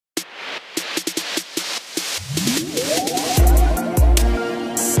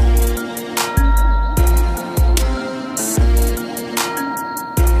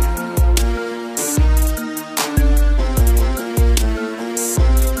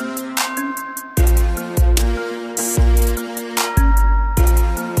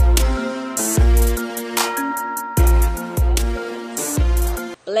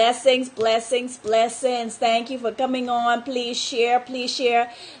Blessings, blessings, blessings. Thank you for coming on. Please share, please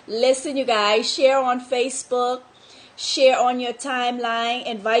share. Listen, you guys, share on Facebook, share on your timeline,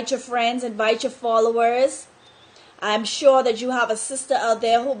 invite your friends, invite your followers. I'm sure that you have a sister out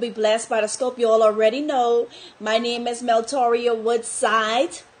there who will be blessed by the scope. You all already know. My name is Meltoria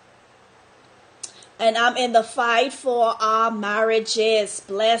Woodside, and I'm in the fight for our marriages.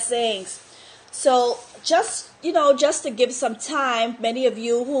 Blessings. So just to give some time, many of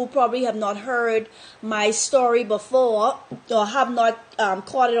you who probably have not heard my story before or have not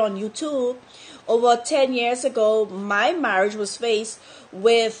caught it on YouTube, over 10 years ago, my marriage was faced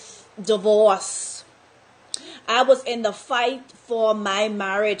with divorce. I was in the fight for my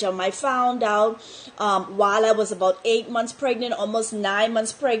marriage, and I found out while I was about 8 months pregnant, almost 9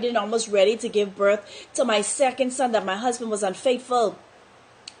 months pregnant, almost ready to give birth to my second son, that my husband was unfaithful.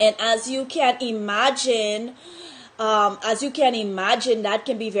 And as you can imagine, that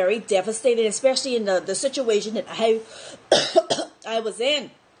can be very devastating, especially in the situation that I was in.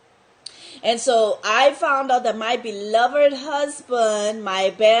 And so I found out that my beloved husband,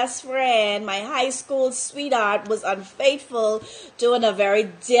 my best friend, my high school sweetheart, was unfaithful during a very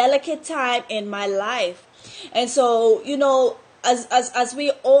delicate time in my life. And so, as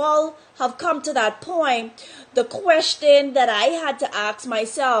we all have come to that point, the question that I had to ask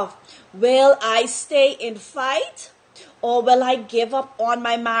myself, will I stay in fight or will I give up on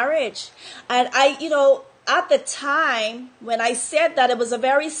my marriage? And at the time when I said that, it was a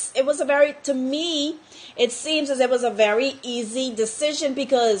very, to me, it seems as it was a very easy decision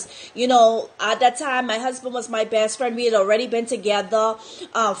because, at that time, my husband was my best friend. We had already been together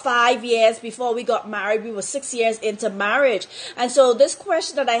 5 years before we got married. We were 6 years into marriage. And so this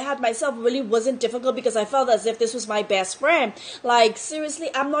question that I had myself really wasn't difficult because I felt as if this was my best friend. Like, seriously,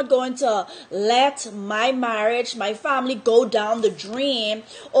 I'm not going to let my marriage, my family go down the drain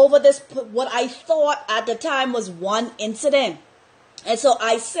over this, what I thought at the time was one incident. And so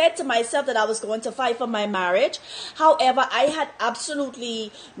I said to myself that I was going to fight for my marriage. However, I had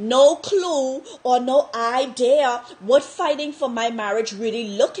absolutely no clue or no idea what fighting for my marriage really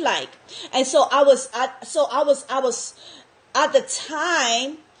looked like. And so I was at the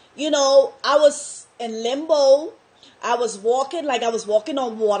time, I was in limbo. I was walking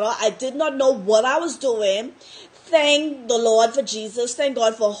on water. I did not know what I was doing. Thank the Lord for Jesus. Thank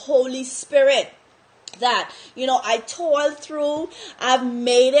God for Holy Spirit. That, I toiled through, I've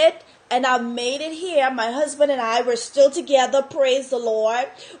made it, and I've made it here. My husband and I were still together, praise the Lord.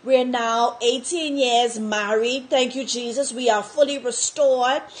 We're now 18 years married, thank you, Jesus. We are fully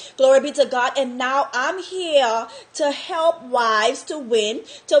restored, glory be to God. And now I'm here to help wives to win.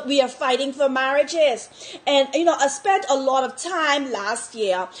 We are fighting for marriages. And, I spent a lot of time last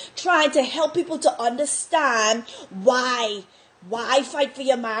year trying to help people to understand why fight for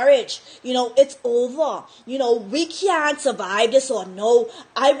your marriage? It's over. We can't survive this, or no,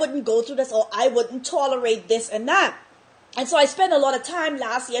 I wouldn't go through this, or I wouldn't tolerate this and that. And so I spent a lot of time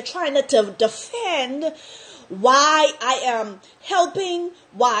last year trying to defend why I am helping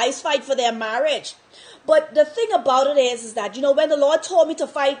wives fight for their marriage. But the thing about it is that, when the Lord told me to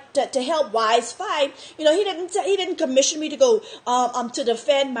fight, to help wives fight, He didn't commission me to go, to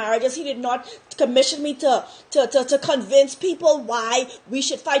defend marriages. He did not commission me to convince people why we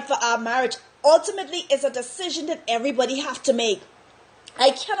should fight for our marriage. Ultimately, it's a decision that everybody have to make.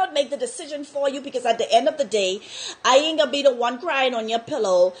 I cannot make the decision for you because at the end of the day, I ain't gonna be the one crying on your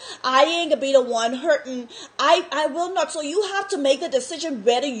pillow. I ain't gonna be the one hurting. I will not. So you have to make the decision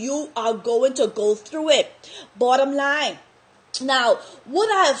whether you are going to go through it. Bottom line. Now,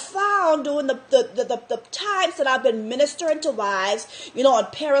 what I have found during the times that I've been ministering to wives, on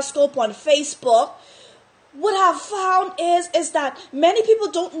Periscope, on Facebook, what I've found is that many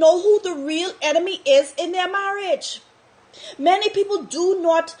people don't know who the real enemy is in their marriage. Many people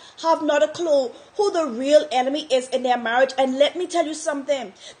have not a clue who the real enemy is in their marriage. And let me tell you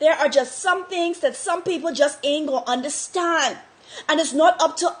something. There are just some things that some people just ain't going to understand. And it's not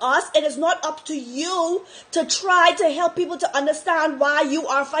up to us. It is not up to you to try to help people to understand why you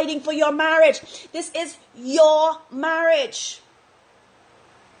are fighting for your marriage. This is your marriage.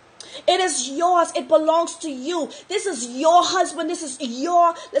 It is yours. It belongs to you. This is your husband. This is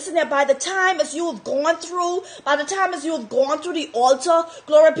listen there, by the time as you have gone through the altar,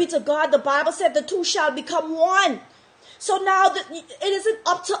 glory be to God, the Bible said the two shall become one. So now it isn't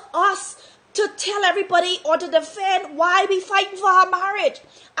up to us to tell everybody or to defend why we fighting for our marriage.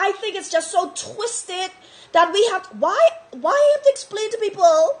 I think it's just so twisted that we have, why have to explain to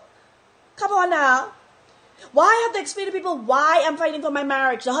people? Come on now. Why have to explain to people why I'm fighting for my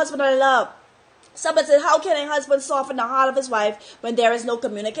marriage, the husband I love? Someone said, how can a husband soften the heart of his wife when there is no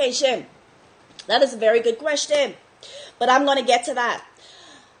communication? That is a very good question. But I'm going to get to that.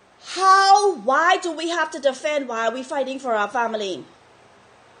 Why do we have to defend? Why are we fighting for our family?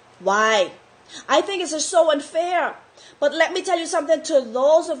 Why? I think it's just so unfair. But let me tell you something to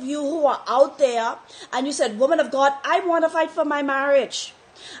those of you who are out there and you said, woman of God, I want to fight for my marriage.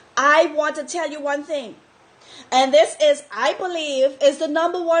 I want to tell you one thing. And this is, I believe, is the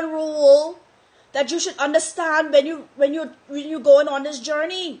number one rule that you should understand when you're going on this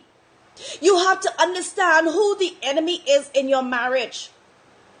journey. You have to understand who the enemy is in your marriage.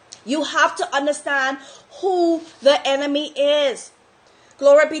 You have to understand who the enemy is.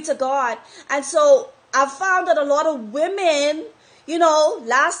 Glory be to God. And so I found that a lot of women,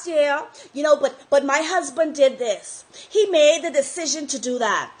 last year, but my husband did this. He made the decision to do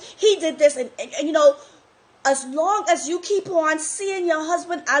that. He did this. And as long as you keep on seeing your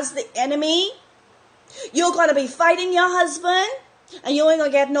husband as the enemy, you're going to be fighting your husband and you ain't going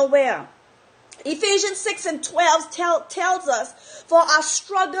to get nowhere. Ephesians 6:12 tells us, for our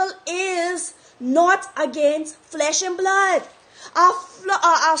struggle is not against flesh and blood.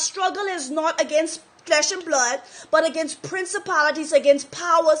 Our struggle is not against flesh and blood, but against principalities, against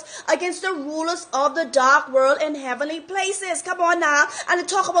powers, against the rulers of the dark world in heavenly places. Come on now. And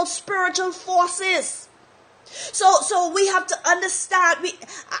to talk about spiritual forces. So we have to understand.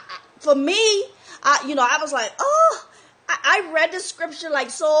 For me, I was like, I read the scripture like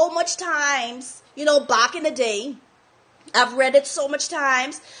so much times, back in the day. I've read it so much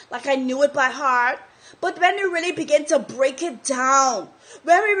times, like I knew it by heart. But when we really begin to break it down,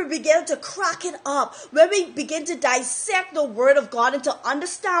 when we begin to crack it up, when we begin to dissect the word of God and to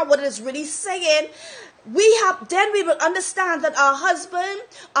understand what it is really saying, then we will understand that our husband,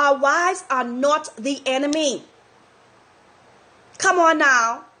 our wives are not the enemy. Come on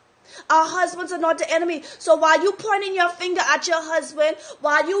now. Our husbands are not the enemy. So while you pointing your finger at your husband,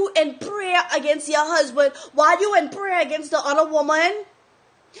 while you in prayer against your husband, while you in prayer against the other woman,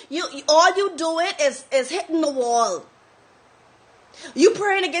 all you doing is hitting the wall. You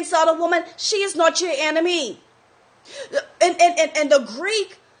praying against the other woman, she is not your enemy. In the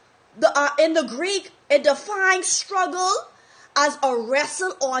Greek, it defines struggle as a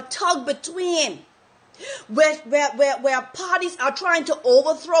wrestle or a tug between, where parties are trying to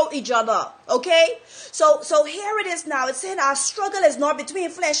overthrow each other. Okay? So here it is now. It said our struggle is not between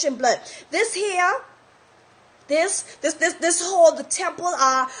flesh and blood. This whole, the temple,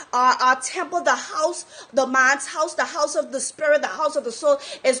 our temple, the house, the man's house, the house of the spirit, the house of the soul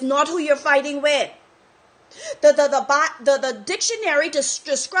is not who you're fighting with. The dictionary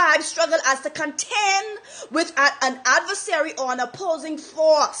describes struggle as to contend with an adversary or an opposing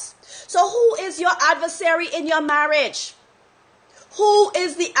force. So who is your adversary in your marriage? Who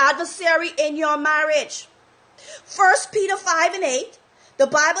is the adversary in your marriage? 1 Peter 5:8, the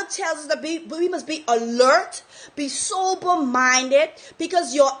Bible tells us that we must be alert, be sober-minded,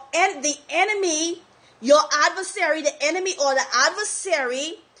 because the enemy, your adversary, the enemy or the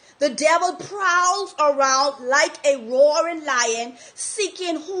adversary, the devil prowls around like a roaring lion,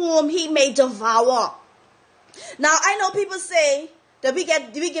 seeking whom he may devour. Now, I know people say that we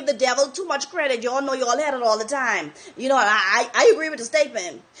give the devil too much credit. You all know you all hear it all the time. I agree with the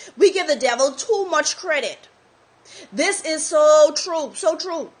statement. We give the devil too much credit. This is so true, so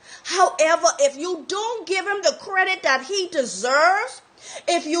true. However, if you don't give him the credit that he deserves,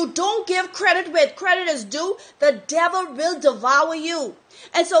 if you don't give credit where credit is due, the devil will devour you.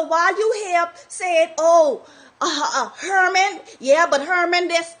 And so while you hear saying, Herman, yeah, but Herman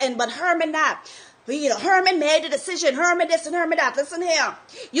this and but Herman that. Herman made the decision, Herman this and Herman that. Listen here.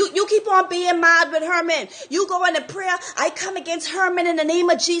 You keep on being mad with Herman. You go into prayer, I come against Herman in the name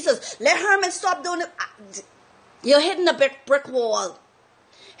of Jesus. Let Herman stop doing it. You're hitting a brick wall.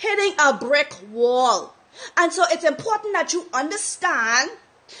 Hitting a brick wall. And so it's important that you understand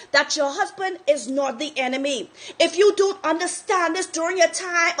that your husband is not the enemy. If you don't understand this during your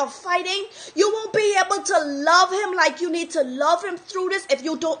time of fighting, you won't be able to love him like you need to love him through this if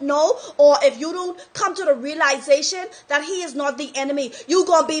you don't know, or if you don't come to the realization that he is not the enemy. You're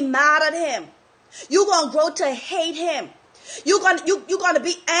going to be mad at him. You're going to grow to hate him. You're going to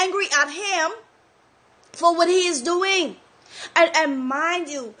be angry at him for what he is doing. And mind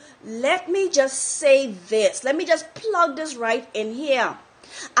you, let me just say this. Let me just plug this right in here.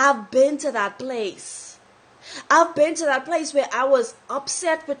 I've been to that place. I've been to that place where I was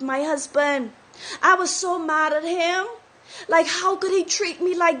upset with my husband. I was so mad at him. Like, how could he treat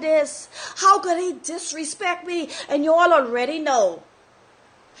me like this? How could he disrespect me? And you all already know.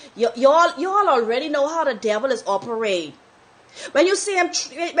 You all already know how the devil is operating. When you see them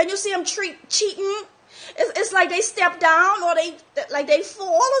cheating, it's like they step down or they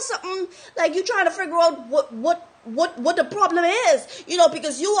fall or something. Like you trying to figure out what the problem is,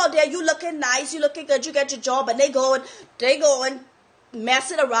 because you out there, you looking nice, you looking good, you get your job, and they go and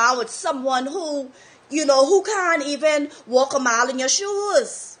messing around with someone who can't even walk a mile in your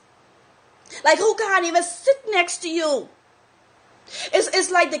shoes. Like who can't even sit next to you.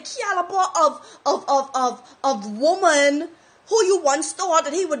 It's like the caliber of woman who you once thought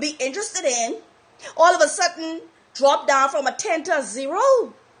that he would be interested in, all of a sudden drop down from a 10 to a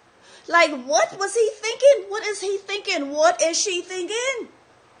 0. Like, what was he thinking? What is he thinking? What is she thinking? And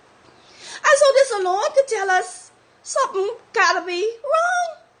so this Lord could tell us something gotta be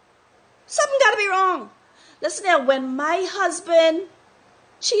wrong. Something gotta be wrong. Listen now, when my husband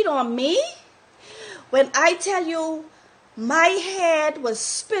cheat on me, when I tell you my head was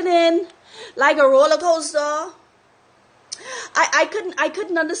spinning like a roller coaster, I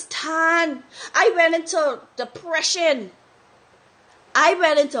couldn't understand. I went into depression. I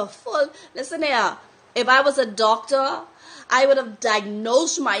went into listen here, if I was a doctor, I would have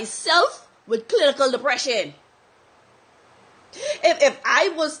diagnosed myself with clinical depression. If I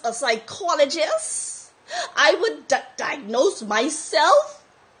was a psychologist, I would diagnose myself,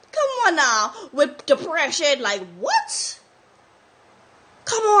 come on now, with depression. Like, what?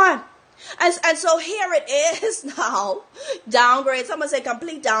 Come on. And so here it is now. Downgrade. Someone say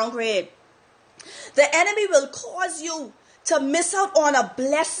complete downgrade. The enemy will cause you to miss out on a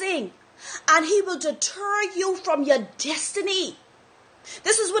blessing, and he will deter you from your destiny.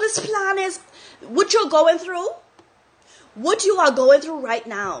 This is what his plan is. What you're going through, what you are going through right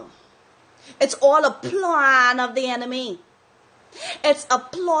now, it's all a plan of the enemy. It's a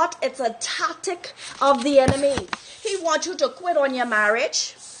plot, it's a tactic of the enemy. He wants you to quit on your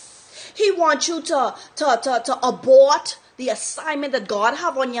marriage. He wants you to abort the assignment that God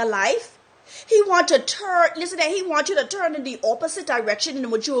have on your life. He wants to he wants you to turn in the opposite direction in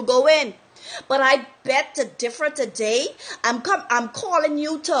which you will go in. But I bet to differ today. I'm calling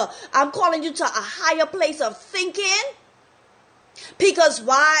you to a higher place of thinking. Because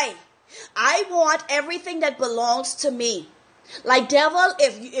why? I want everything that belongs to me. Like, devil,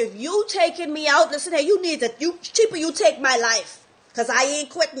 if you taking me out, listen here, you take my life. Because I ain't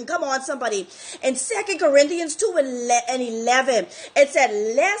quitting. Come on, somebody. In 2 Corinthians 2 and 11, it said,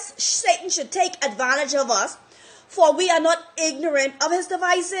 lest Satan should take advantage of us, for we are not ignorant of his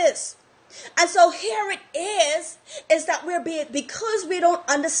devices. And so here it is that because we don't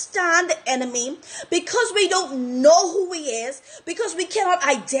understand the enemy, because we don't know who he is, because we cannot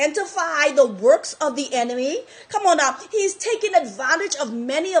identify the works of the enemy. Come on now. He's taking advantage of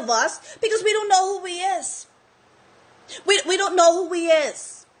many of us because we don't know who he is. We don't know who he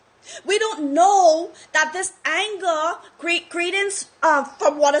is. We don't know that this anger, greetings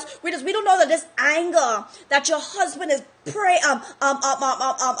from waters, greetings. We don't know that this anger that your husband is the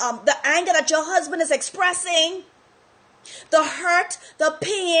anger that your husband is expressing, the hurt, the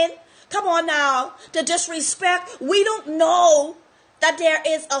pain, come on now, the disrespect. We don't know that there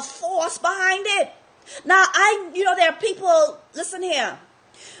is a force behind it. Now, there are people, listen here,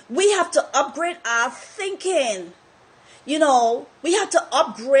 we have to upgrade our thinking. We have to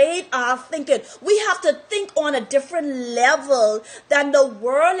upgrade our thinking. We have to think on a different level than the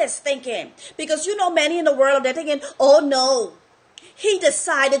world is thinking. Because, many in the world, they're thinking, oh no, he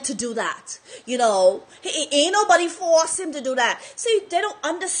decided to do that. Ain't nobody forced him to do that. See, they don't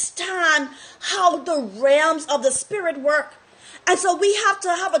understand how the realms of the spirit work. And so we have to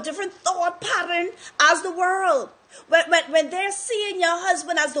have a different thought pattern as the world. When they're seeing your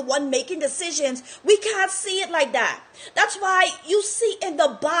husband as the one making decisions, we can't see it like that. That's why you see in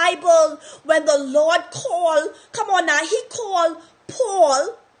the Bible when the Lord called, come on now, he called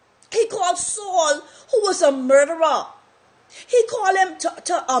Saul, who was a murderer. He called him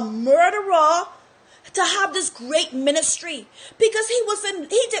to a murderer to have this great ministry because he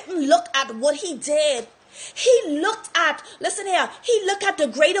didn't look at what he did. He looked at the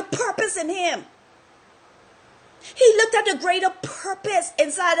greater purpose in him. He looked at the greater purpose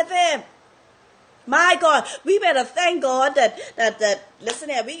inside of him. My God, we better thank God that listen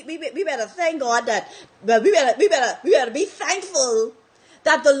here, we better thank God but we better be thankful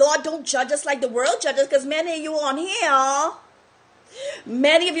that the Lord don't judge us like the world judges, because many of you on here,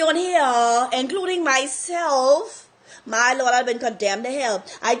 including myself, my Lord, I've been condemned to hell.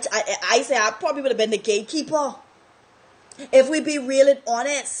 I say I probably would have been the gatekeeper if we be real and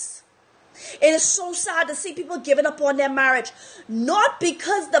honest. It is so sad to see people giving up on their marriage. Not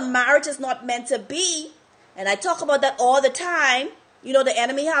because the marriage is not meant to be. And I talk about that all the time. The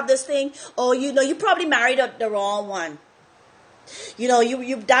enemy have this thing. Oh, you probably married the wrong one. You know,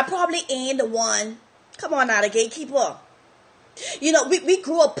 you that probably ain't the one. Come on now, the gatekeeper. You know, we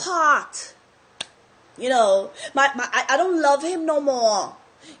grew apart. You know, I don't love him no more.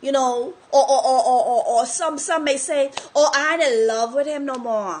 You know, or some may say, oh, I ain't in love with him no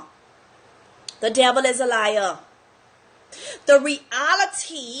more. The devil is a liar. The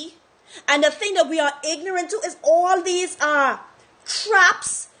reality and the thing that we are ignorant to is all these are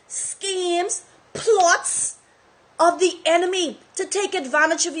traps, schemes, plots of the enemy to take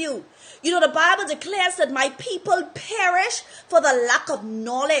advantage of you. You know, the Bible declares that my people perish for the lack of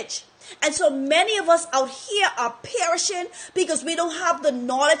knowledge. And so many of us out here are perishing because we don't have the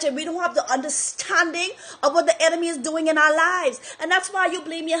knowledge and we don't have the understanding of what the enemy is doing in our lives. And that's why you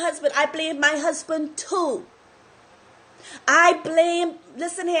blame your husband. I blame my husband too.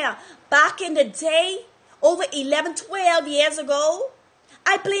 Listen here, back in the day, over 11, 12 years ago,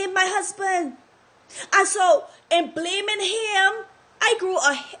 I blamed my husband. And so in blaming him,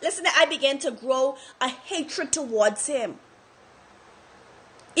 I began to grow a hatred towards him.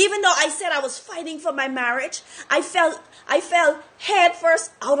 Even though I said I was fighting for my marriage, I fell head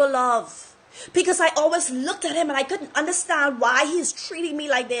first out of love. Because I always looked at him and I couldn't understand why he's treating me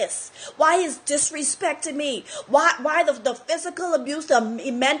like this. Why he's disrespecting me. Why the physical abuse, the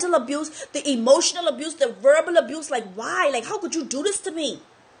mental abuse, the emotional abuse, the verbal abuse. Like why? Like how could you do this to me?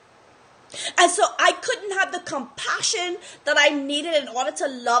 And so I couldn't have the compassion that I needed in order to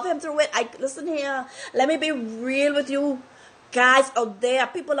love him through it. Listen here, let me be real with you guys out there,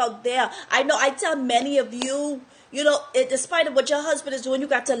 people out there. I know I tell many of you, you know, despite of what your husband is doing, you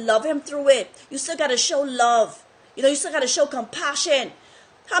got to love him through it. You still got to show love. You know, you still got to show compassion.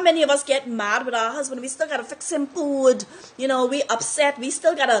 How many of us get mad with our husband? We still got to fix him food. You know, we upset. We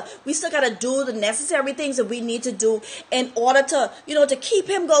still got to do the necessary things that we need to do in order to, you know, to keep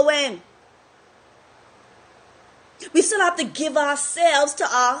him going. We still have to give ourselves to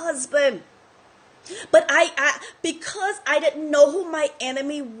our husband. But because I didn't know who my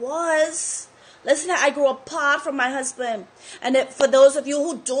enemy was, listen, I grew apart from my husband. And for those of you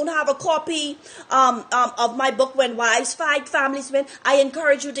who don't have a copy of my book, When Wives Fight, Families Win, I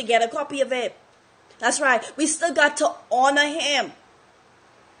encourage you to get a copy of it. That's right. We still got to honor him.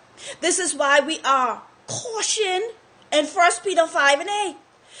 This is why we are cautioned in 1 Peter 5 and 8.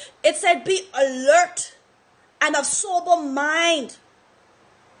 It said, be alert and of sober mind.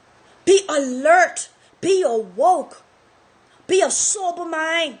 Be alert. Be awoke. Be of sober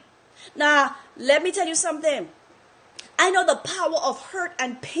mind. Now, let me tell you something. I know the power of hurt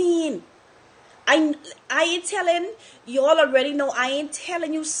and pain. I ain't telling, you all already know, I ain't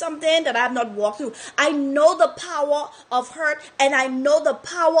telling you something that I have not walked through. I know the power of hurt and I know the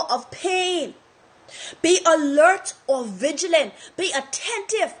power of pain. Be alert or vigilant. Be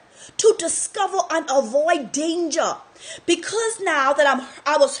attentive to discover and avoid danger. Because now that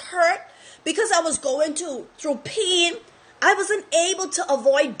I was hurt, because I was going through pain, I wasn't able to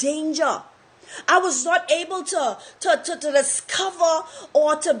avoid danger. I was not able to discover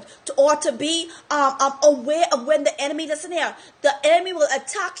or to be aware of when the enemy, listen here, the enemy will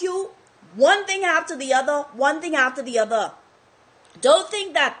attack you one thing after the other, one thing after the other. Don't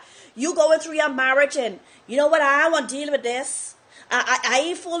think that you going through your marriage and, you know what, I want to deal with this. I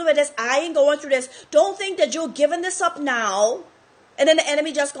ain't fooling with this. I ain't going through this. Don't think that you're giving this up now and then the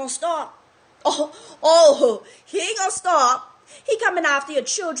enemy just going to stop. Oh, he ain't going to stop. He coming after your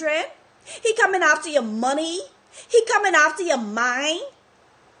children. He coming after your money. He coming after your mind.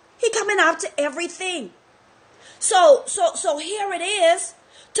 He coming after everything. So here it is,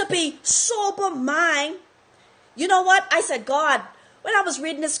 to be sober mind. You know what? I said, God, when I was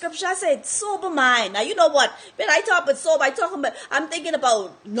reading the scripture, I said, sober mind. Now, you know what? When I talk about sober, I'm thinking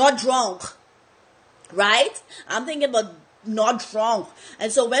about not drunk. Right? I'm thinking about not drunk.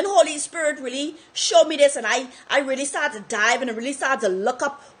 And so when Holy Spirit really showed me this and I really started to dive in and really started to look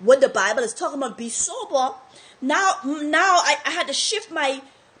up what the Bible is talking about, be sober. Now I had to shift my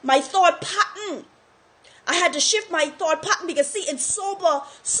thought pattern. I had to shift my thought pattern because see, in sober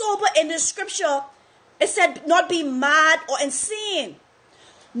in the scripture, it said not be mad or insane,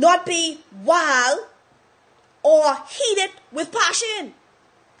 not be wild or heated with passion,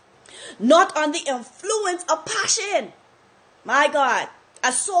 not on the influence of passion. My God,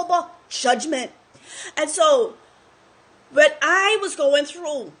 a sober judgment. And so when I was going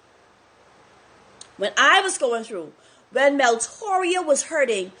through, when Meltoria was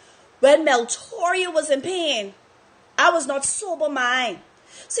hurting, when Meltoria was in pain, I was not sober mind.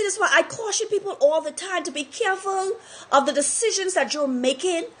 See, this is why I caution people all the time to be careful of the decisions that you're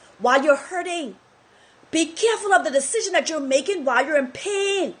making while you're hurting. Be careful of the decision that you're making while you're in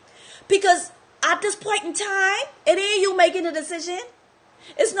pain. Because at this point in time, it ain't you making the decision.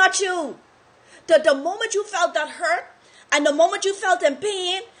 It's not you. The moment you felt that hurt and the moment you felt in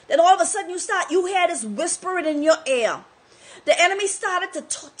pain, then all of a sudden you hear this whispering in your ear. The enemy started to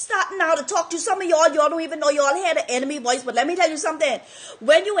now to talk to some of y'all. Y'all don't even know y'all hear the enemy voice. But let me tell you something.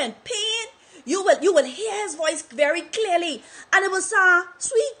 When you're in pain, you will hear his voice very clearly. And it will sound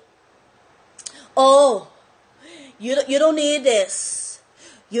sweet. Oh, you don't need this.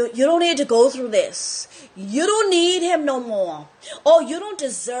 You don't need to go through this. You don't need him no more. Oh, you don't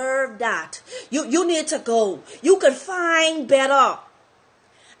deserve that. You need to go. You can find better.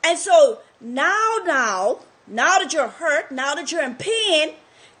 And so now that you're hurt, now that you're in pain,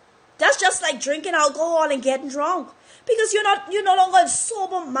 that's just like drinking alcohol and getting drunk. Because you're no longer in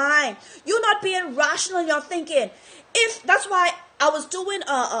sober mind. You're not being rational in your thinking. That's why I was doing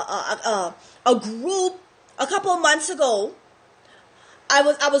a group a couple of months ago. I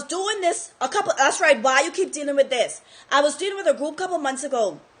was doing this that's right, why you keep dealing with this. I was dealing with a group a couple of months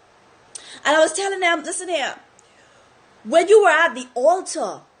ago. And I was telling them, listen here, when you were at the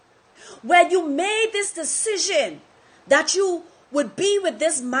altar, when you made this decision that you would be with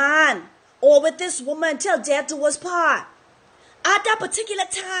this man or with this woman until death do us part, at that particular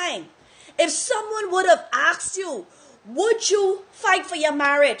time, if someone would have asked you, would you fight for your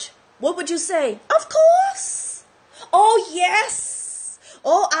marriage? What would you say? Of course. Oh, yes.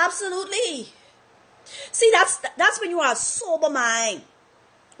 Oh, absolutely. See, that's when you are a sober mind,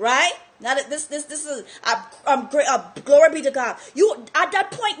 right? Now that this is glory be to God. You at that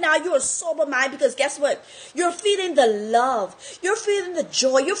point now you're a sober mind because guess what? You're feeling the love, you're feeling the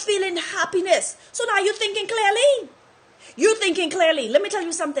joy, you're feeling happiness. So now you're thinking clearly. You're thinking clearly. Let me tell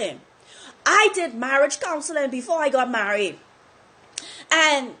you something. I did marriage counseling before I got married,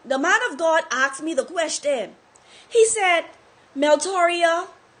 and the man of God asked me the question. He said, Meltoria,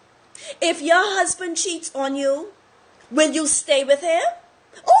 if your husband cheats on you, will you stay with him?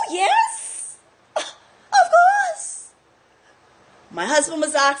 Oh, yes. Of course. My husband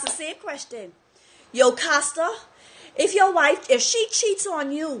was asked the same question. Yo, Costa, if your wife, if she cheats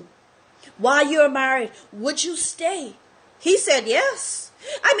on you while you're married, would you stay? He said yes.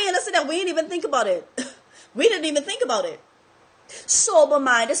 I mean, listen, we didn't even think about it. We didn't even think about it. Sober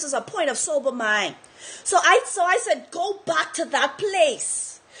mind. This is a point of sober mind. So I said, go back to that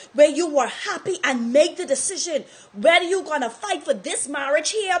place where you were happy and make the decision whether you're going to fight for this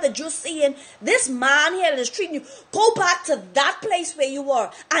marriage here that you're seeing, this man here that is treating you. Go back to that place where you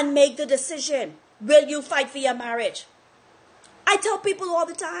were and make the decision. Will you fight for your marriage? I tell people all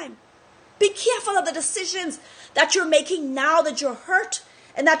the time, be careful of the decisions that you're making now that you're hurt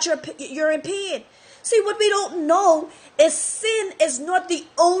and that you're in pain. See, what we don't know is sin is not the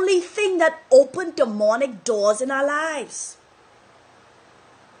only thing that opened demonic doors in our lives.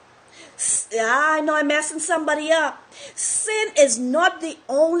 I know I'm messing somebody up. Sin is not the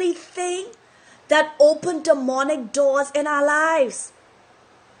only thing that opened demonic doors in our lives.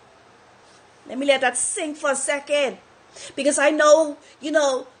 Let me let that sink for a second. Because I know,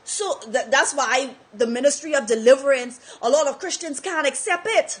 so that's why the ministry of deliverance, a lot of Christians can't accept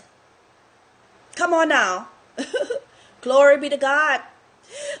it. Come on now. Glory be to God.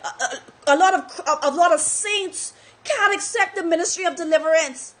 A lot of saints can't accept the ministry of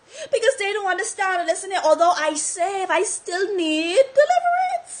deliverance because they don't understand. Listen, although I save, I still need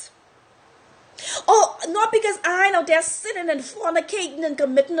deliverance. Oh, not because I know they're sinning and fornicating and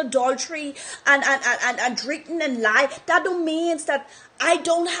committing adultery and drinking and lying. That don't mean that I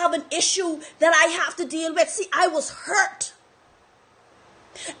don't have an issue that I have to deal with. See, I was hurt.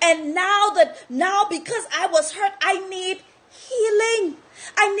 And now because I was hurt, I need healing.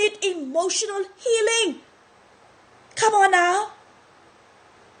 I need emotional healing. Come on now.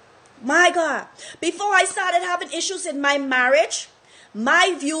 My God. Before I started having issues in my marriage,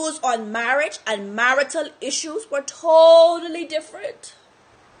 my views on marriage and marital issues were totally different.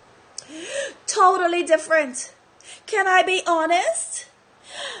 Totally different. Can I be honest?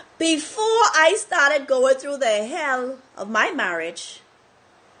 Before I started going through the hell of my marriage,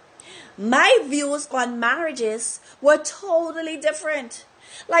 my views on marriages were totally different.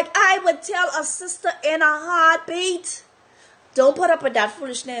 Like I would tell a sister in a heartbeat, don't put up with that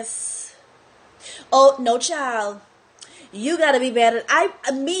foolishness. Oh, no, child. You got to be better.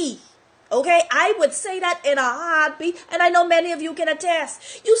 Okay? I would say that in a heartbeat, and I know many of you can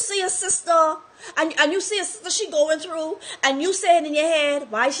attest. You see a sister, and you see a sister she going through, and you saying in your head,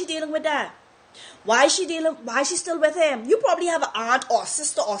 why is she dealing with that? Why is she still with him? You probably have an aunt or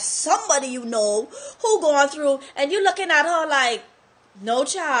sister or somebody you know who going through, and you're looking at her like, no,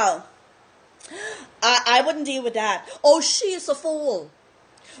 child. I wouldn't deal with that. Oh, she is a fool.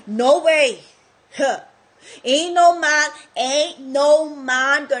 No way. Huh. Ain't no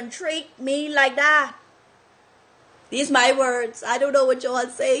man gonna treat me like that. These my words. I don't know what y'all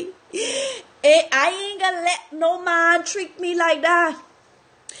say. I ain't gonna let no man treat me like that.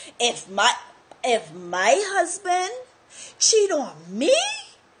 If my husband cheat on me,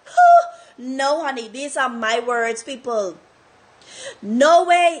 no, honey, these are my words, people. No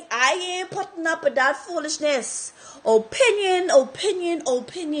way. I ain't putting up with that foolishness. Opinion.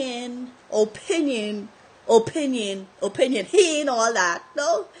 He ain't all that.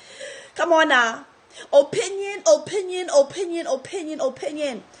 No. Come on now. Opinion.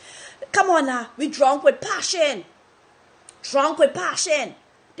 Come on now. We drunk with passion.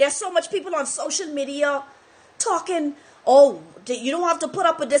 There's so much people on social media talking, oh, you don't have to put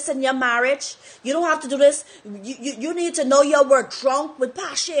up with this in your marriage. You don't have to do this. You need to know your word. Drunk with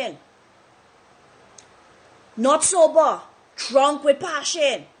passion. Not sober. Drunk with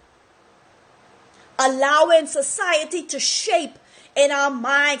passion. Allowing society to shape in our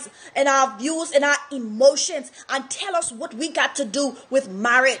minds, in our views, in our emotions, and tell us what we got to do with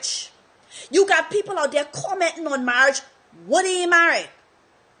marriage. You got people out there commenting on marriage. What are you married?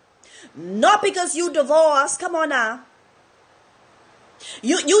 Not because you divorced. Come on now.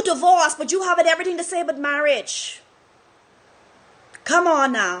 You divorced, but you haven't everything to say about marriage. Come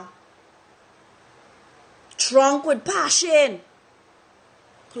on now. Drunk with passion.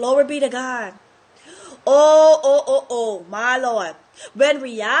 Glory be to God. Oh, my Lord. When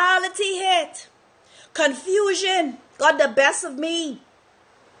reality hit, confusion got the best of me.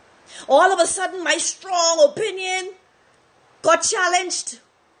 All of a sudden, my strong opinion got challenged.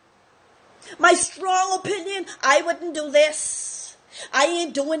 My strong opinion, I wouldn't do this. I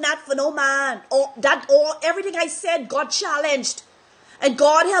ain't doing that for no man. Everything I said got challenged. And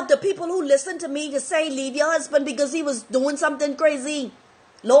God helped the people who listened to me to say, leave your husband because he was doing something crazy.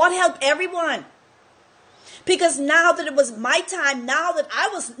 Lord help everyone. Because now that it was my time, now that I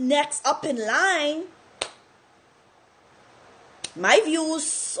was next up in line, my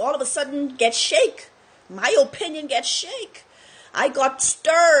views all of a sudden get shake. My opinion gets shake. I got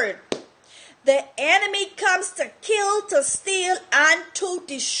stirred. The enemy comes to kill, to steal, and to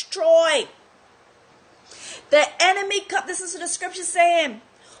destroy. The enemy comes, this is what the scripture saying.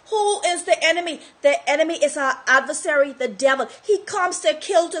 Who is the enemy? The enemy is our adversary, the devil. He comes to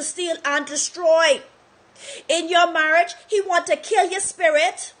kill, to steal, and destroy. In your marriage, he wants to kill your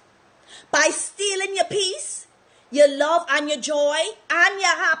spirit by stealing your peace, your love, and your joy, and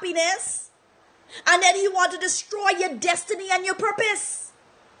your happiness. And then he wants to destroy your destiny and your purpose.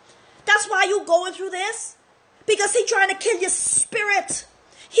 That's why you're going through this. Because he's trying to kill your spirit.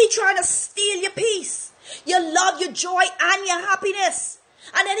 He's trying to steal your peace, your love, your joy, and your happiness.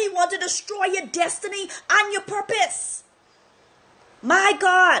 And then he wants to destroy your destiny and your purpose. My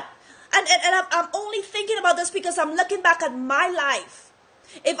God. And I'm only thinking about this because I'm looking back at my life.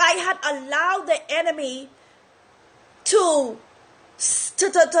 If I had allowed the enemy to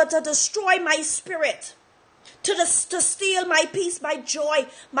destroy my spirit, to steal my peace, my joy,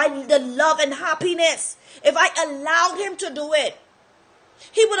 the love and happiness, if I allowed him to do it,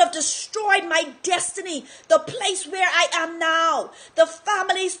 he would have destroyed my destiny, the place where I am now, the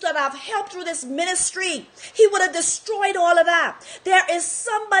families that I've helped through this ministry. He would have destroyed all of that. There is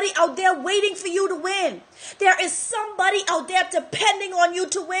somebody out there waiting for you to win. There is somebody out there depending on you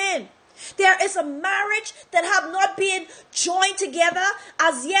to win. There is a marriage that have not been joined together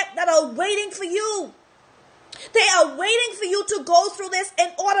as yet that are waiting for you. They are waiting for you to go through this in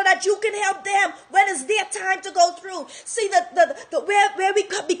order that you can help them when it's their time to go through. See, where we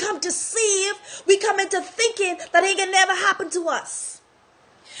become deceived, we come into thinking that it can never happen to us.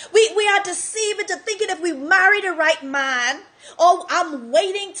 We are deceived into thinking if we marry the right man, oh, I'm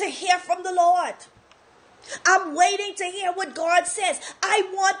waiting to hear from the Lord. I'm waiting to hear what God says. I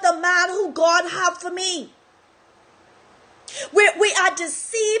want the man who God have for me. We are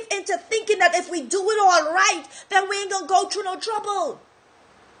deceived into thinking that if we do it all right, then we ain't going to go through no trouble.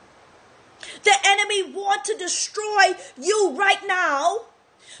 The enemy wants to destroy you right now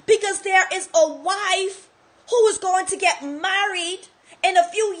because there is a wife who is going to get married in a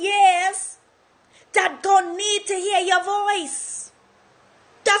few years that going to need to hear your voice.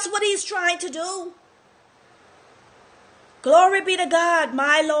 That's what he's trying to do. Glory be to God,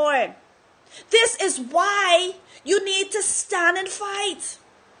 my Lord. This is why you need to stand and fight.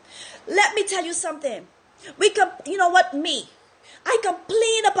 Let me tell you something. You know what? I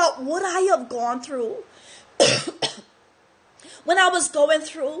complain about what I have gone through. When I was going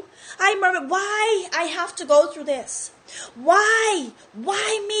through, I remember why I have to go through this. Why?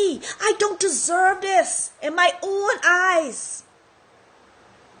 Why me? I don't deserve this in my own eyes.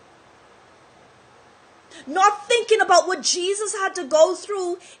 Not thinking about what Jesus had to go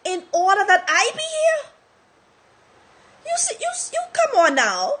through in order that I be here. You see, you come on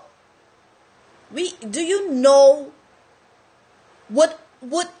now. Do you know what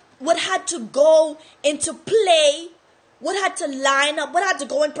had to go into play? What had to line up? What had to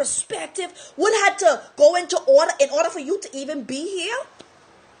go in perspective? What had to go into order in order for you to even be here?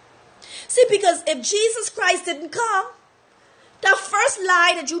 See, because if Jesus Christ didn't come, that first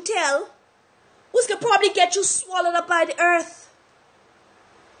lie that you tell was going to probably get you swallowed up by the earth.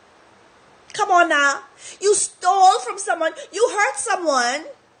 Come on now. You stole from someone. You hurt someone.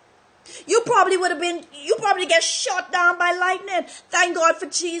 You probably get shot down by lightning. Thank God for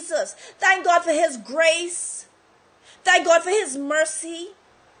Jesus. Thank God for his grace. Thank God for his mercy.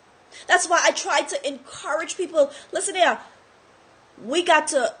 That's why I try to encourage people. Listen here. We got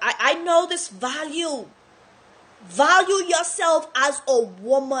to, I know this value. Value yourself as a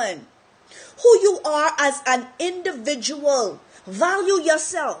woman. Who you are as an individual. Value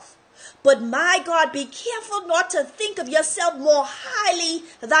yourself. But my God, be careful not to think of yourself more highly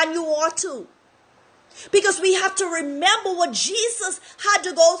than you ought to. Because we have to remember what Jesus had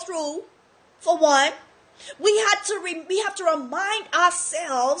to go through. For one, we have to remind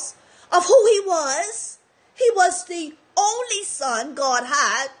ourselves of who he was. He was the only son God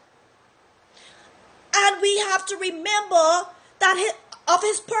had. And we have to remember that of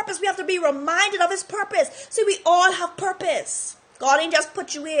his purpose. We have to be reminded of his purpose. See, we all have purpose. God ain't just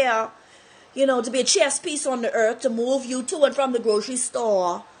put you here, to be a chess piece on the earth, to move you to and from the grocery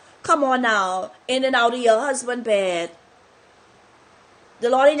store. Come on now, in and out of your husband's bed. The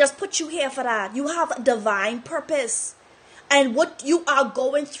Lord ain't just put you here for that. You have a divine purpose. And what you are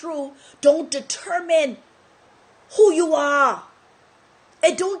going through don't determine who you are.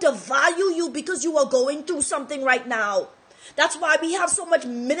 It don't devalue you because you are going through something right now. That's why we have so much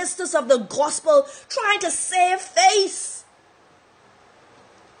ministers of the gospel trying to save face.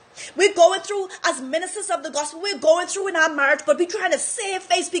 We're going through, as ministers of the gospel, we're going through in our marriage, but we're trying to save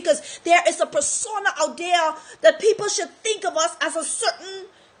face because there is a persona out there that people should think of us as a certain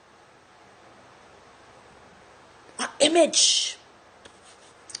image.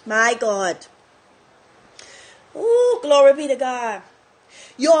 My God. Ooh, glory be to God.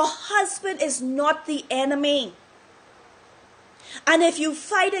 Your husband is not the enemy. And if you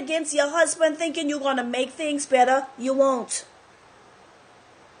fight against your husband thinking you're going to make things better, you won't.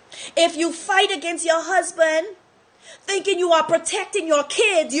 If you fight against your husband thinking you are protecting your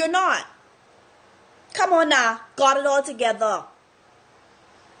kids, you're not. Come on now, got it all together.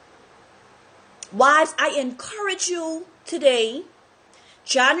 Wives, I encourage you today,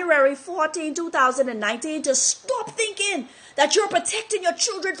 January 14, 2019, to stop thinking that you're protecting your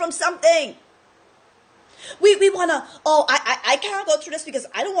children from something. We want to, I can't go through this because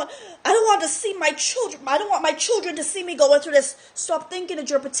I don't want to see my children. I don't want my children to see me going through this. Stop thinking that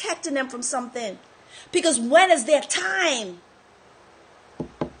you're protecting them from something. Because when is their time?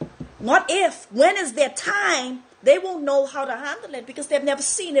 Not if. When is their time? They won't know how to handle it because they've never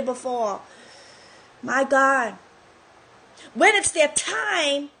seen it before. My God. When it's their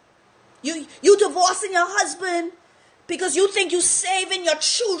time, you divorcing your husband because you think you're saving your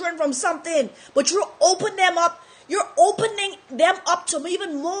children from something, but you're opening them up to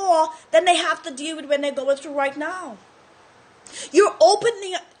even more than they have to deal with when they're going through right now. You're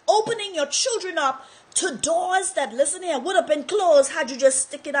opening your children up to doors that, listen here, would have been closed had you just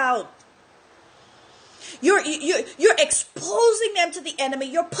stick it out. You're exposing them to the enemy.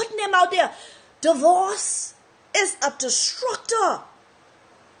 You're putting them out there. Divorce is a destroyer.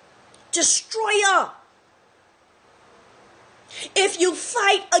 If you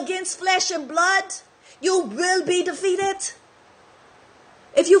fight against flesh and blood, you will be defeated.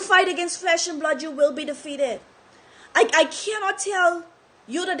 If you fight against flesh and blood, you will be defeated. I cannot tell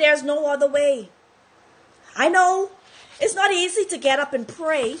you that there's no other way. I know it's not easy to get up and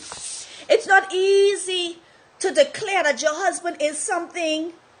pray. It's not easy to declare that your husband is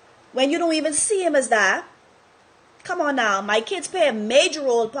something when you don't even see him as that. Come on now, my kids play a major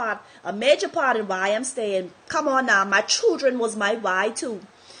part in why I'm staying. Come on now, my children was my why too.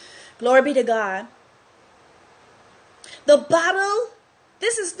 Glory be to God. The battle,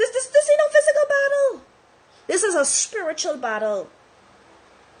 this ain't no physical battle. This is a spiritual battle.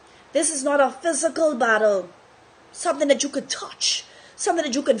 This is not a physical battle. Something that you could touch, something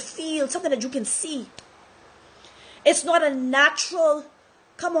that you can feel, something that you can see. It's not a natural,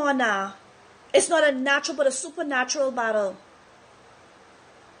 come on now. It's not a natural but a supernatural battle.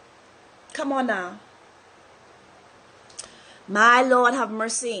 Come on now. My Lord, have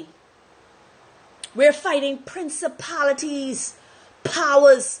mercy. We're fighting principalities,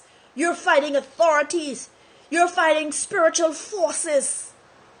 powers, You're fighting authorities. You're fighting spiritual forces.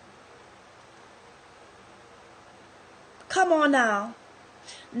 Come on now.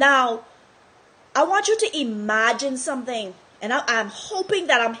 Now, I want you to imagine something. And I'm hoping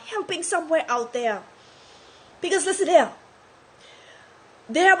that I'm helping somewhere out there. Because listen here.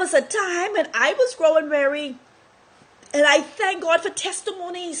 There was a time when I was growing weary. And I thank God for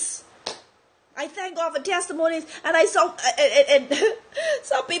testimonies. I thank God for testimonies. And I saw, and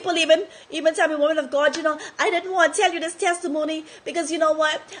some people even tell me, woman of God, I didn't want to tell you this testimony because you know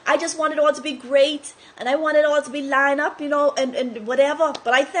what? I just wanted it all to be great. And I wanted it all to be lined up, and whatever.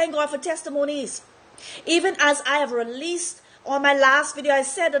 But I thank God for testimonies. Even as I have released on my last video, I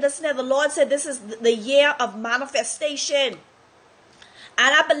said that the Lord said this is the year of manifestation.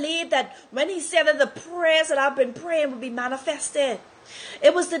 And I believe that when he said that the prayers that I've been praying will be manifested.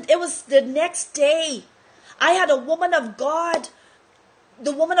 It was the next day. I had a woman of God.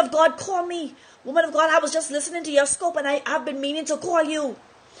 The woman of God called me. Woman of God, I was just listening to your scope and I've been meaning to call you.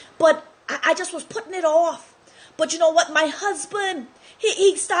 But I just was putting it off. But you know what? My husband,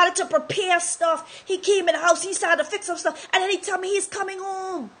 he started to prepare stuff. He came in the house. He started to fix some stuff. And then he told me he's coming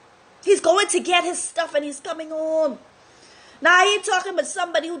home. He's going to get his stuff and he's coming home. Now, I ain't talking about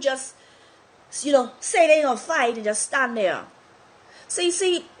somebody who just, say they ain't gonna fight and just stand there.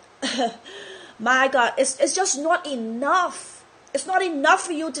 See, my God, it's just not enough. It's not enough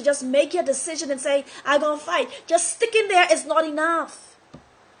for you to just make your decision and say, I'm gonna fight. Just sticking there is not enough.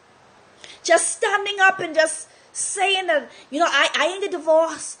 Just standing up and just saying that, I ain't a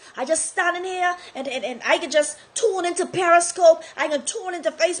divorce. I just standing here and I can just tune into Periscope. I can tune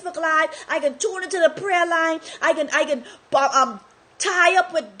into Facebook Live. I can tune into the prayer line. I can tie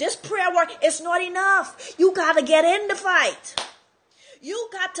up with this prayer work. It's not enough. You got to get in the fight. You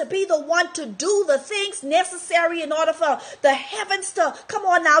got to be the one to do the things necessary in order for the heavens to come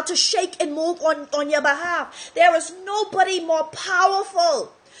on now to shake and move on your behalf. There is nobody more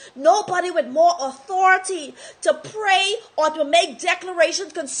powerful. Nobody with more authority to pray or to make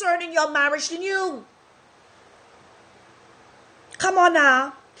declarations concerning your marriage than you. Come on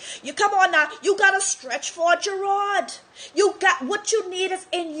now. You got to stretch forth your rod. You got what you need is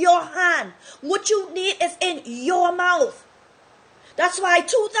in your hand. What you need is in your mouth. That's why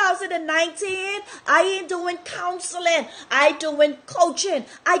 2019, I ain't doing counseling. I doing coaching.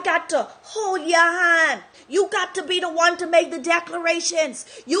 I got to hold your hand. You got to be the one to make the declarations.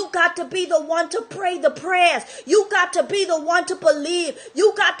 You got to be the one to pray the prayers. You got to be the one to believe.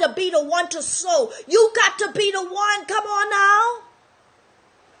 You got to be the one to sow. You got to be the one. Come on now.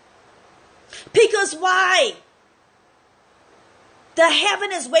 Because why? The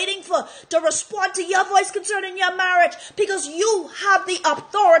heaven is waiting to respond to your voice concerning your marriage because you have the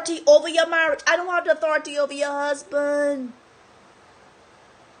authority over your marriage. I don't have the authority over your husband.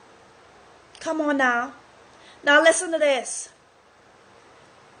 Come on now. Now listen to this.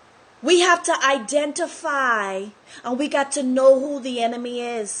 We have to identify and we got to know who the enemy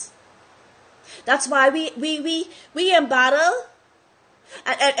is. That's why we in battle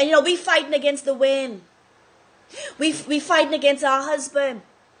and we fighting against the wind. We fighting against our husband.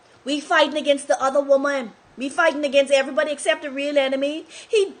 We fighting against the other woman. We fighting against everybody except the real enemy.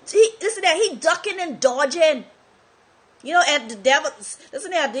 He ducking and dodging. And the devil,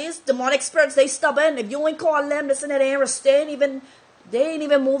 listen there, these demonic spirits, they stubborn. If you ain't call them, listen there, they ain't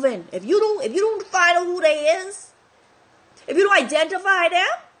even moving. If you don't find out who they is, if you don't identify them,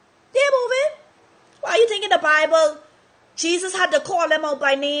 they're moving. Why you think in the Bible, Jesus had to call them out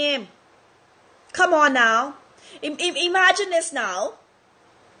by name? Come on now. Imagine this now.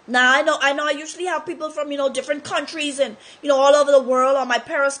 Now, I know I usually have people from, different countries and, all over the world on my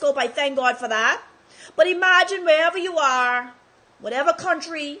Periscope. I thank God for that. But imagine wherever you are, whatever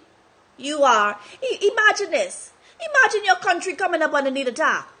country you are, imagine this. Imagine your country coming up underneath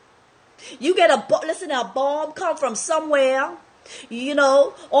attack. You get a bomb come from somewhere,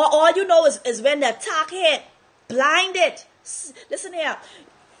 or all you know is when the attack hit, blinded. Listen here.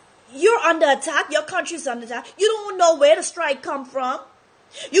 You're under attack. Your country's under attack. You don't know where the strike come from.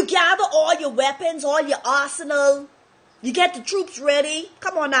 You gather all your weapons, all your arsenal. You get the troops ready.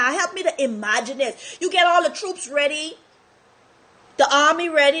 Come on now, help me to imagine this. You get all the troops ready. The army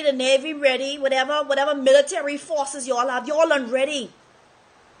ready, the navy ready, whatever military forces you all have. You all ready.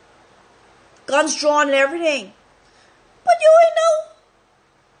 Guns drawn and everything. But you ain't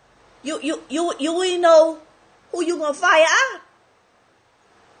know who you gonna fire at.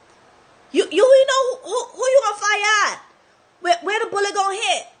 You ain't know who you gonna fire at. Where the bullet gonna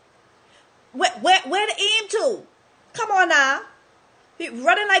hit. Where to aim to. Come on now.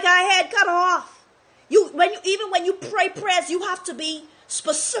 Running like I had cut off. Even when you pray pray prayers, you have to be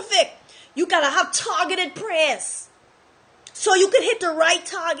specific. You got to have targeted prayers. So you can hit the right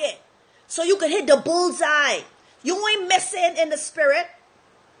target. So you can hit the bullseye. You ain't missing in the spirit.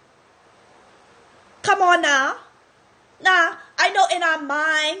 Come on now. Now, I know in our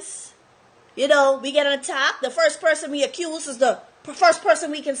minds, we get an attack. The first person we accuse is the first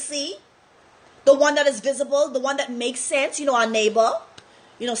person we can see. The one that is visible. The one that makes sense. Our neighbor.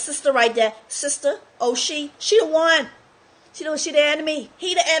 Sister right there. Sister. Oh, she the one. She the enemy.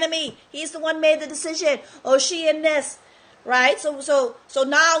 He the enemy. He's the one made the decision. Oh, she in this. Right? So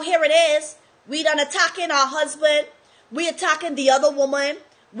now here it is. We done attacking our husband. We attacking the other woman.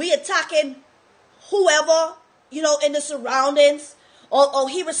 We attacking whoever, in the surroundings. Or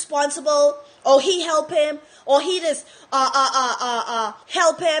he responsible. Or he help him. Or he just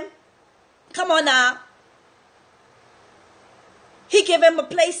help him. Come on now. He give him a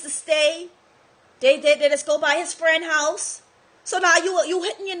place to stay. They just go by his friend's house. So now you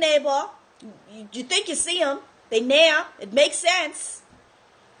hitting your neighbor. You think you see him. They near. It makes sense.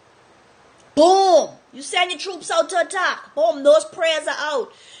 Boom. You send your troops out to attack. Boom. Those prayers are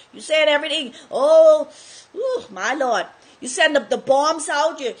out. You saying everything. Oh, my Lord. You send the bombs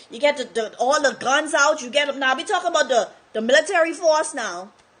out. You get all the guns out. You get them. Now we talking about the military force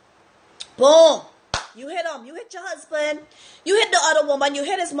now. Boom. You hit him. You hit your husband. You hit the other woman. You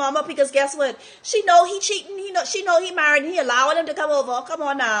hit his mama because guess what? She know he cheating. She know he married. He allowing him to come over. Come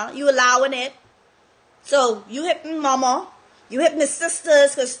on now. You allowing it. So you hitting mama. You hitting his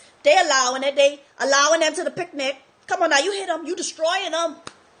sisters because they allowing it. They allowing them to the picnic. Come on now. You hit them. You destroying them.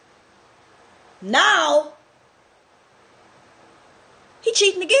 Now he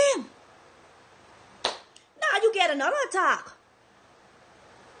cheating again. Now you get another attack.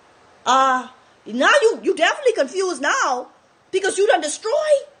 Now you definitely confused now because you done destroy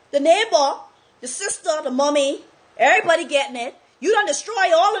the neighbor, the sister, the mommy, everybody getting it. You done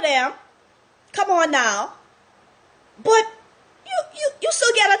destroy all of them. Come on now. But you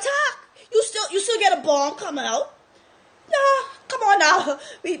still get attacked. You still get a bomb coming out. Nah, come on now.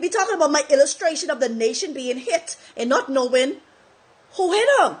 We talking about my illustration of the nation being hit and not knowing who hit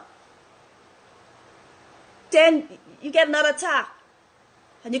them. Then you get another attack.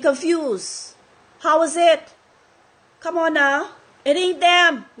 And you're confused. How is it? Come on now. It ain't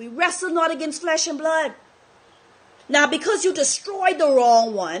them. We wrestle not against flesh and blood. Now, because you destroyed the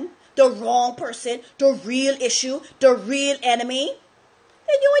wrong one, the wrong person, the real issue, the real enemy,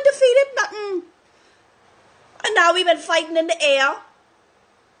 then you ain't defeated nothing. And now we've been fighting in the air.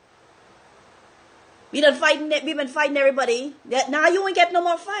 We've been fighting everybody. Now you ain't get no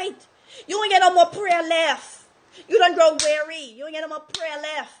more fight. You ain't get no more prayer left. You done grow weary. You ain't get no more prayer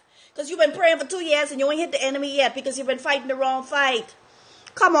left. Because you've been praying for 2 years and you ain't hit the enemy yet because you've been fighting the wrong fight.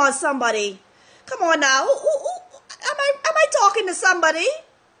 Come on, somebody. Come on now. Am I talking to somebody?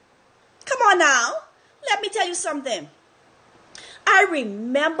 Come on now. Let me tell you something. I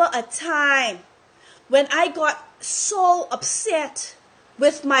remember a time when I got so upset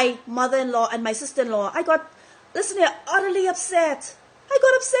with my mother-in-law and my sister-in-law. I got, listen here, utterly upset. I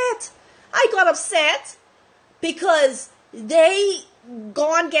got upset because they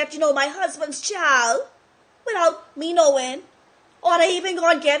gone get, my husband's child without me knowing. Or they even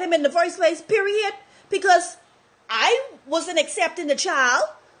gonna get him in the first place, period. Because I wasn't accepting the child.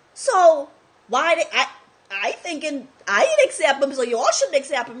 So why did I thinking I didn't accept him, so you all shouldn't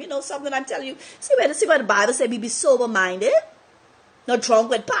accept him. Something I'm telling you. See what the Bible said, we be sober-minded. Not drunk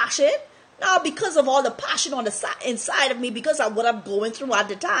with passion. Now, because of all the passion on the inside of me, because of what I'm going through at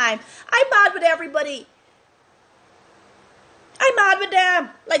the time, I'm mad with everybody. I'm mad with them.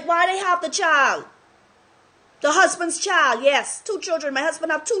 Like, why they have the child? The husband's child, yes. 2 children. My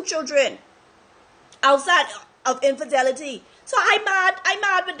husband have 2 children. Outside of infidelity. So I'm mad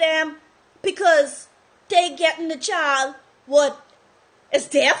with them because they getting the child. What? It's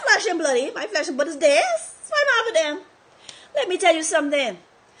their flesh and blood. My flesh and blood is theirs. So I'm mad with them. Let me tell you something.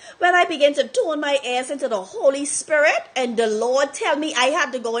 When I began to tune my ears into the Holy Spirit and the Lord tell me I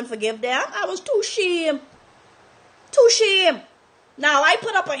had to go and forgive them, I was too ashamed. Too ashamed. Now I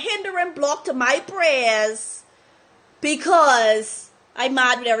put up a hindering block to my prayers because I'm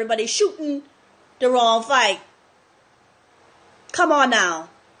mad with everybody shooting the wrong fight. Come on now.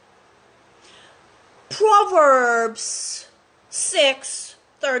 Proverbs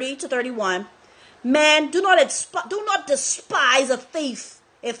 6:30-31. Man, do not despise a thief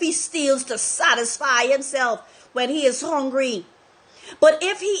if he steals to satisfy himself when he is hungry. But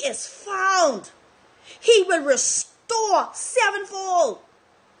if he is found, he will restore sevenfold.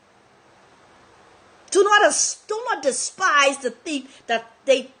 Do not despise the thief that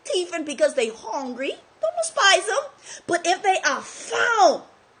they thieving because they hungry. Don't despise them. But if they are found,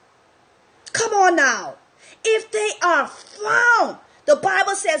 come on now. If they are found, the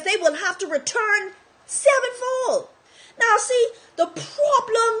Bible says they will have to return sevenfold. Now see, the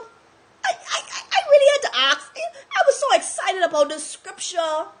problem, I really had to ask. I was so excited about this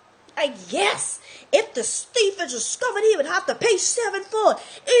scripture. Yes, if the thief is discovered, he would have to pay sevenfold,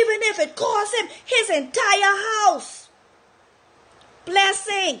 even if it cost him his entire house.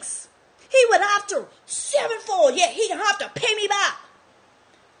 Blessings. He would have to sevenfold, yet he'd have to pay me back.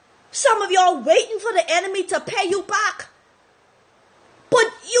 Some of y'all waiting for the enemy to pay you back. But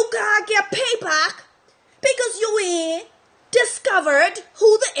you can't get payback because you ain't discovered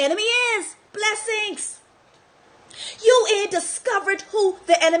who the enemy is. Blessings. You ain't discovered who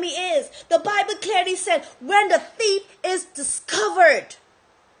the enemy is. The Bible clearly said when the thief is discovered.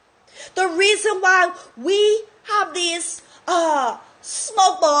 The reason why we have these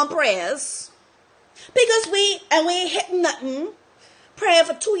smoke bomb prayers, because we ain't hitting nothing. Praying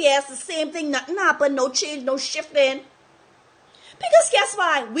for 2 years, the same thing, nothing happened, no change, no shifting. Because guess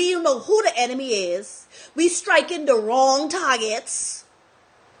why? We don't know who the enemy is. We striking the wrong targets.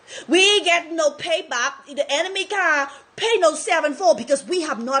 We ain't getting no payback. The enemy can't pay no sevenfold because we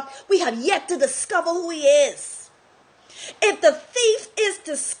have yet to discover who he is. If the thief is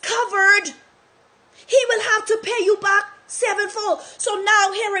discovered, he will have to pay you back sevenfold. So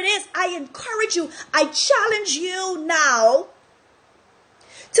now here it is. I encourage you. I challenge you now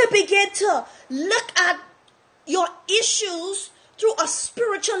to begin to look at your issues through a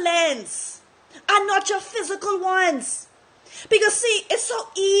spiritual lens and not your physical ones. Because see, it's so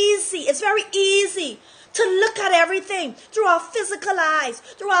easy. It's very easy to look at everything through our physical eyes,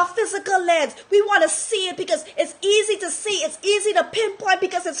 through our physical lens. We want to see it because it's easy to see. It's easy to pinpoint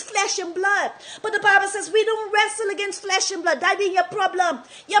because it's flesh and blood. But the Bible says we don't wrestle against flesh and blood. That being your problem.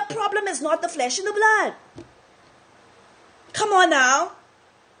 Your problem is not the flesh and the blood. Come on now.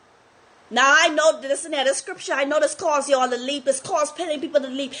 Now I know this and that, the scripture, I know this caused y'all to leap. It's caused many people to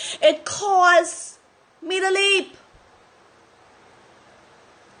leap. It caused me to leap.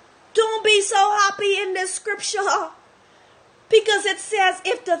 Don't be so happy in this scripture. Because it says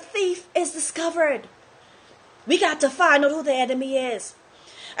if the thief is discovered, we got to find out who the enemy is.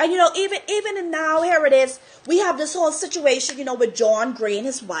 And even now, here it is. We have this whole situation, with John Gray and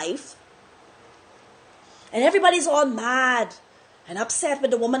his wife. And everybody's all mad and upset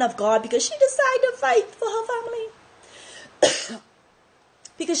with the woman of God because she decided to fight for her family.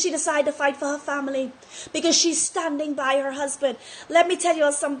 Because she decided to fight for her family. Because she's standing by her husband. Let me tell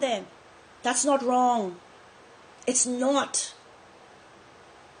you something. That's not wrong. It's not.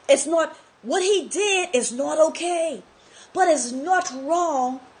 It's not. What he did is not okay. But it's not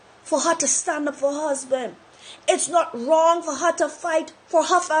wrong for her to stand up for her husband. It's not wrong for her to fight for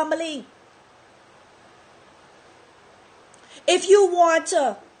her family. If you want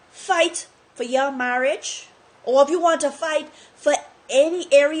to fight for your marriage, or if you want to fight for any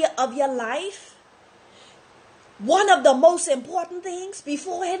area of your life, one of the most important things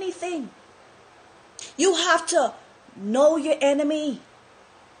before anything, you have to know your enemy.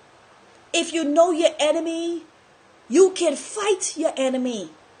 If you know your enemy, you can fight your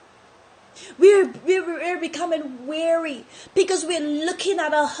enemy. We're becoming weary because we're looking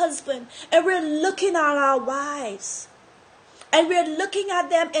at our husband and we're looking at our wives. And we're looking at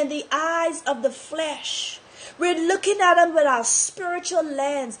them in the eyes of the flesh. We're looking at them with our spiritual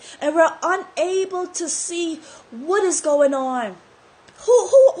lens. And we're unable to see what is going on.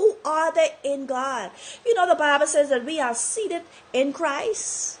 Who are they in God? The Bible says that we are seated in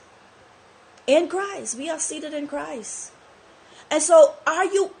Christ. In Christ. We are seated in Christ. And so are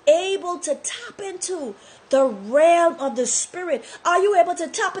you able to tap into the realm of the Spirit? Are you able to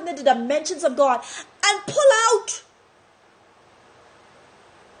tap into the dimensions of God and pull out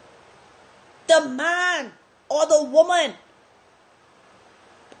the man or the woman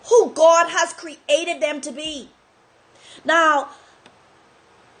who God has created them to be? Now,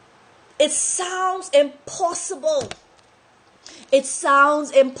 it sounds impossible. It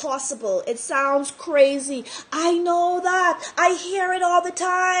sounds impossible. It sounds crazy. I know that. I hear it all the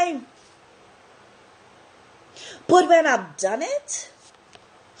time. But when I've done it,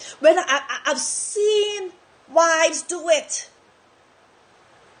 when I've seen wives do it,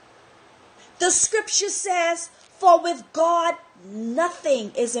 the scripture says, for with God,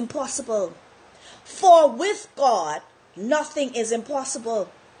 nothing is impossible. For with God, nothing is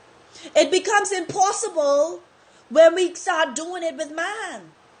impossible. It becomes impossible when we start doing it with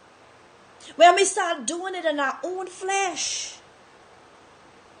man. When we start doing it in our own flesh.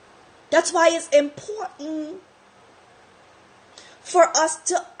 That's why it's important for us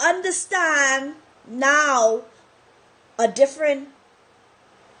to understand now a different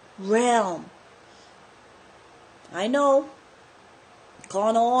realm. I know,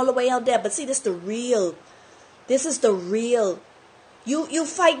 gone all the way out there, but see, this is the real. This is the real. You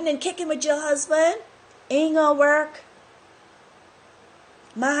fighting and kicking with your husband, ain't gonna work.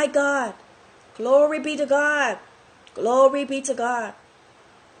 My God, glory be to God. Glory be to God.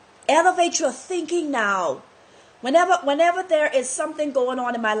 Elevate your thinking now. Whenever there is something going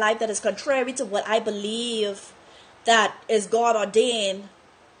on in my life that is contrary to what I believe that is God ordained,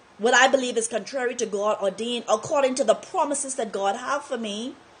 what I believe is contrary to God ordained, according to the promises that God have for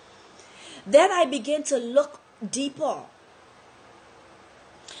me, then I begin to look deeper.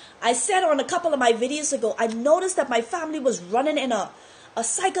 I said on a couple of my videos ago, I noticed that my family was running in a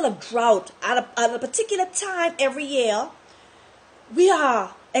cycle of drought. At a particular time every year, we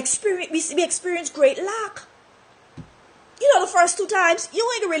experience great lack. You know, the first 2 times, you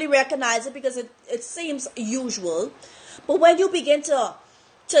ain't really recognize it because it seems usual. But when you begin to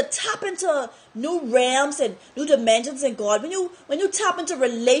tap into new realms and new dimensions in God, when you tap into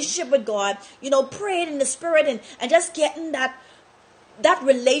relationship with God, praying in the Spirit and just getting that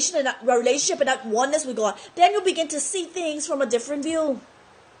relationship and that oneness with God, then you begin to see things from a different view.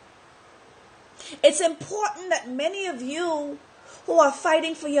 It's important that many of you who are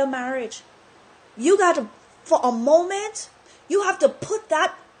fighting for your marriage, you got to, for a moment, you have to put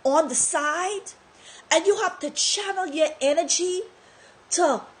that on the side and you have to channel your energy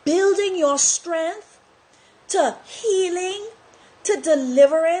to building your strength, to healing, to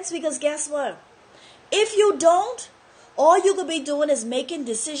deliverance, because guess what? If you don't, all you could be doing is making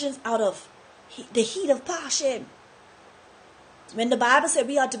decisions out of the heat of passion. When the Bible said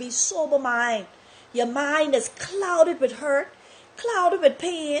we ought to be sober mind, your mind is clouded with hurt, clouded with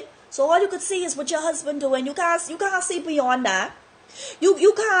pain. So all you could see is what your husband doing. You can't see beyond that.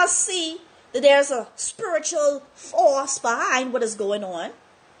 You can't see that there's a spiritual force behind what is going on.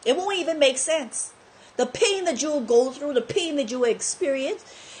 It won't even make sense. The pain that you go through, the pain that you experience,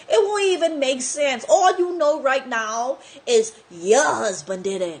 it won't even make sense. All you know right now is your husband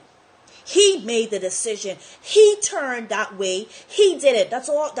did it. He made the decision. He turned that way. He did it. That's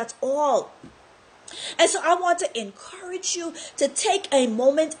all. And so I want to encourage you to take a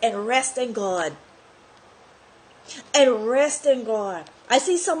moment and rest in God. And rest in God. I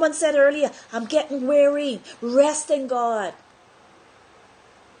see someone said earlier, I'm getting weary. Rest in God.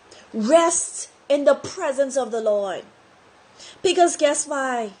 Rest in the presence of the Lord. Because guess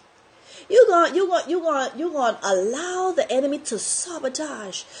why? You're going to allow the enemy to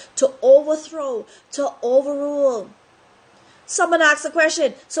sabotage, to overthrow, to overrule. Someone asked the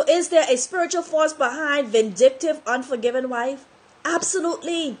question, so is there a spiritual force behind vindictive, unforgiven wife?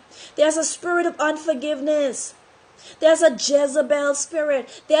 Absolutely. There's a spirit of unforgiveness. There's a Jezebel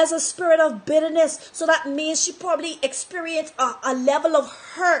spirit. There's a spirit of bitterness. So that means she probably experienced a level of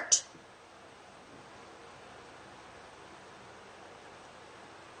hurt.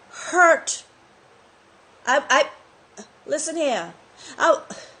 Hurt. Listen here.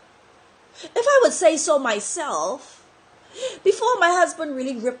 If I would say so myself, before my husband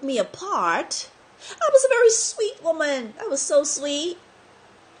really ripped me apart, I was a very sweet woman. I was so sweet.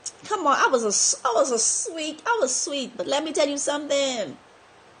 Come on, I was sweet. But let me tell you something.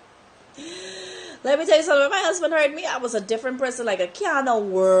 When my husband hurt me, I was a different person, like a can of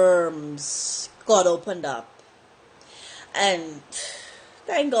worms got opened up. And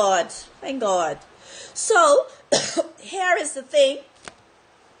thank God. So, here is the thing.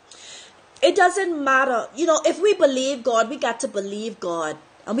 It doesn't matter. If we believe God, we got to believe God.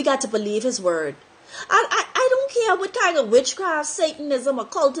 And we got to believe His word. I don't care what kind of witchcraft, Satanism,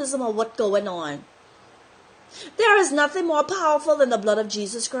 occultism, or what's going on. There is nothing more powerful than the blood of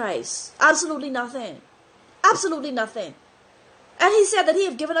Jesus Christ. Absolutely nothing. Absolutely nothing. And He said that He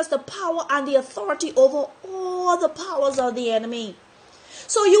has given us the power and the authority over all the powers of the enemy.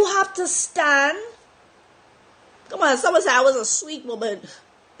 So you have to stand. Come on, someone said I was a sweet woman.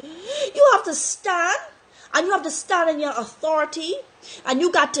 You have to stand, and you have to stand in your authority. And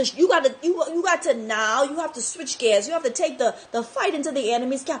you got to now, you have to switch gears. You have to take the fight into the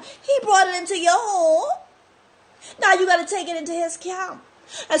enemy's camp. He brought it into your home. Now you got to take it into his camp.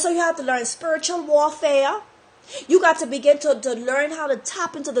 And so you have to learn spiritual warfare. You got to begin to learn how to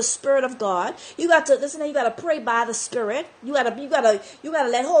tap into the Spirit of God. You got to listen. You got to pray by the Spirit. You got to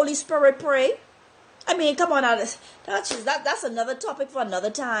let Holy Spirit pray. I mean, come on now. That's another topic for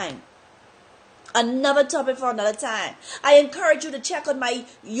another time. I encourage you to check on my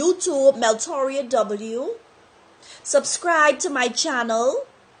YouTube, Meltoria W. Subscribe to my channel.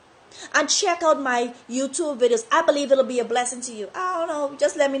 And check out my YouTube videos. I believe it'll be a blessing to you. I don't know.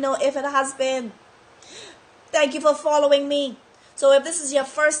 Just let me know if it has been. Thank you for following me. So if this is your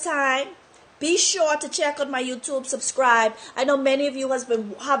first time, be sure to check out my YouTube, subscribe. I know many of you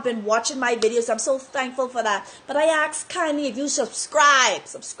have been watching my videos. I'm so thankful for that. But I ask kindly if you subscribe,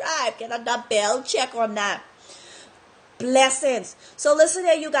 get on that bell, check on that. Blessings. So listen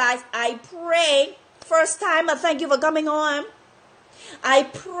here, you guys. I pray, first time, I thank you for coming on. I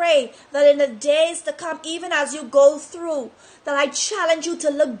pray that in the days to come, even as you go through, that I challenge you to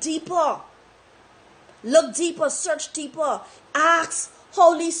look deeper. Look deeper, search deeper. Ask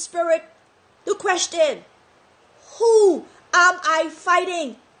Holy Spirit the question, who am I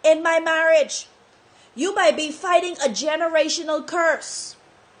fighting in my marriage? You may be fighting a generational curse.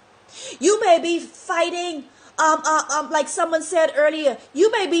 You may be fighting, like someone said earlier, you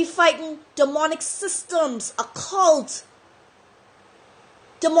may be fighting demonic systems, occult,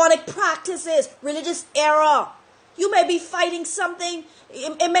 demonic practices, religious error. You may be fighting something,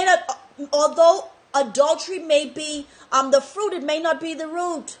 it may not, although adultery may be the fruit, it may not be the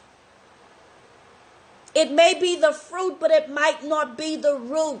root. It may be the fruit, but it might not be the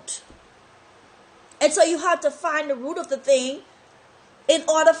root. And so you have to find the root of the thing in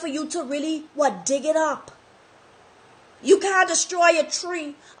order for you to really, dig it up. You can't destroy a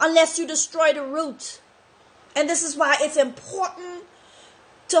tree unless you destroy the root. And this is why it's important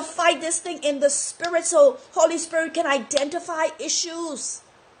to fight this thing in the Spirit so Holy Spirit can identify issues.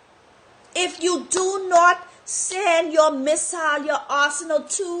 If you do not send your missile, your arsenal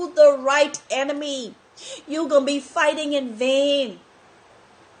to the right enemy, you're going to be fighting in vain.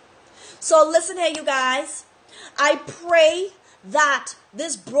 So listen here, you guys. I pray that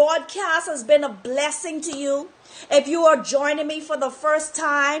this broadcast has been a blessing to you. If you are joining me for the first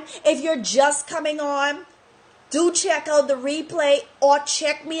time, if you're just coming on, do check out the replay or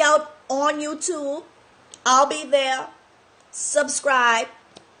check me out on YouTube. I'll be there. Subscribe.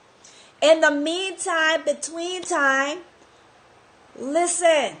 In the meantime, between time,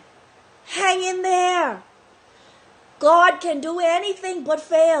 listen. Hang in there. God can do anything but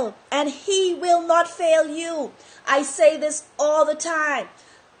fail, and He will not fail you. I say this all the time.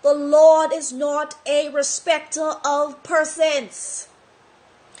 The Lord is not a respecter of persons.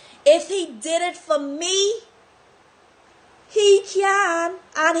 If He did it for me, He can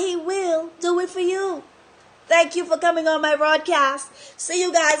and He will do it for you. Thank you for coming on my broadcast. See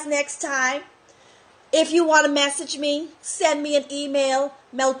you guys next time. If you want to message me, send me an email,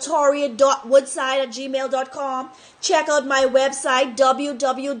 meltoria.woodside@gmail.com. Check out my website,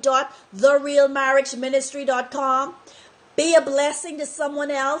 www.therealmarriageministry.com. Be a blessing to someone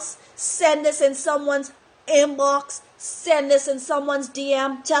else. Send this in someone's inbox. Send this in someone's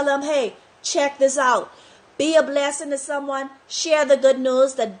DM. Tell them, hey, check this out. Be a blessing to someone. Share the good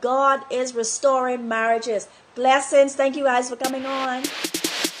news that God is restoring marriages. Blessings. Thank you guys for coming on.